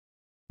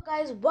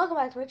Guys, welcome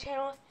back to my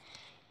channel,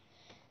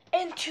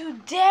 and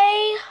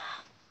today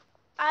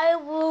I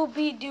will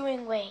be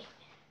doing, wait,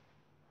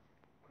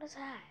 what is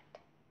that?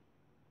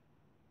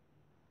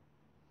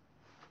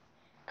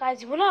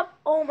 Guys, you will not,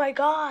 oh my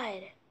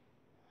god,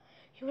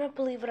 you wouldn't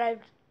believe what I've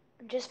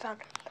just found.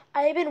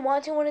 I've been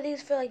wanting one of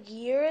these for like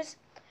years.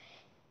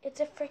 It's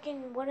a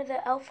freaking one of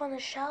the Elf on the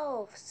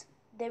Shelves.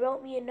 They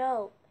wrote me a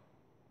note.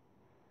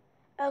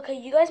 Okay,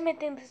 you guys may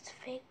think this is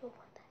fake, but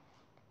what the heck?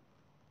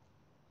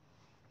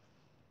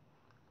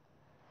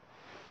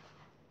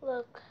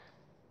 Look.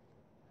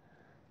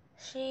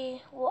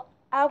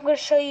 I'm going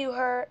to show you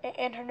her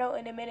and her note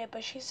in a minute,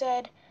 but she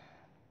said,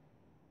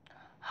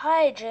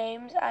 "Hi,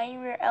 James, I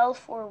am your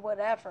elf or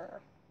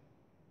whatever."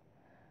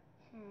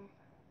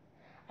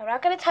 I'm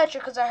not going to touch her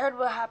because I heard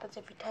what happens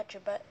if you touch her,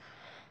 but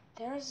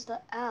there's the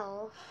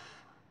elf.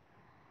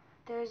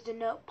 There's the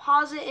note.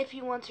 Pause it if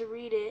you want to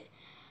read it.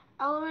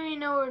 I already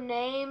know her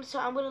name, so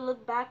I'm going to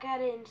look back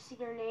at it and see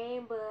her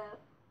name, but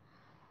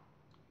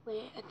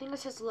wait, I think it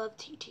says Love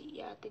TT.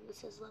 Yeah, I think it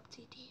says Love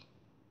TT.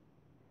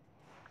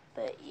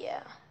 But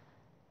yeah.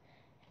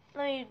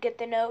 Let me get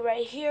the note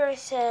right here. It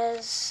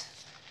says,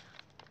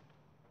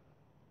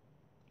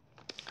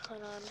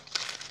 hold on,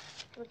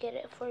 let me get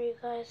it for you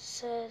guys. It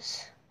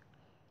says,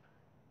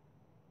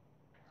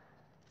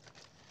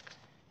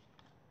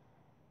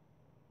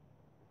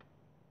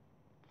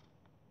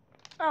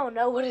 I don't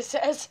know what it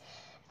says.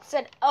 It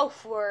said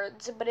elf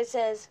words, but it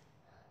says,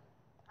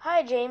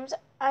 "Hi, James,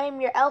 I am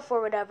your elf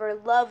or whatever.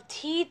 Love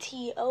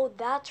TT." Oh,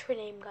 that's her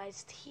name,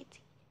 guys, TT.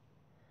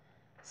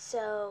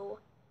 So,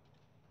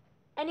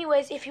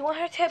 anyways, if you want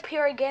her to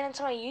appear again in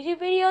some of my YouTube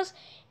videos,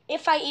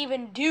 if I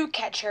even do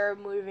catch her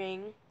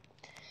moving,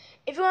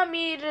 if you want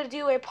me to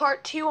do a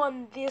part 2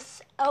 on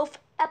this elf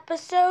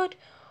episode,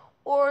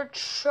 or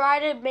try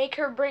to make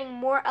her bring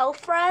more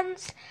elf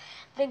friends,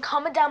 then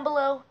comment down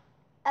below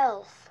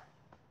elf.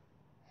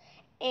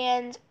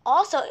 And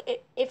also,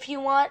 if you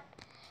want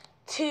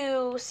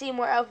to see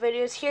more elf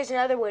videos, here's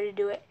another way to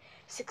do it.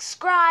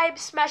 Subscribe,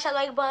 smash that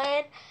like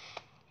button,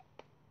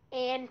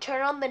 and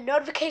turn on the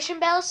notification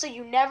bell so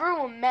you never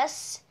will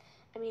miss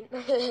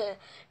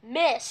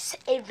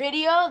a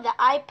video that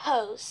I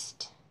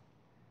post.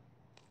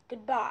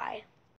 Goodbye.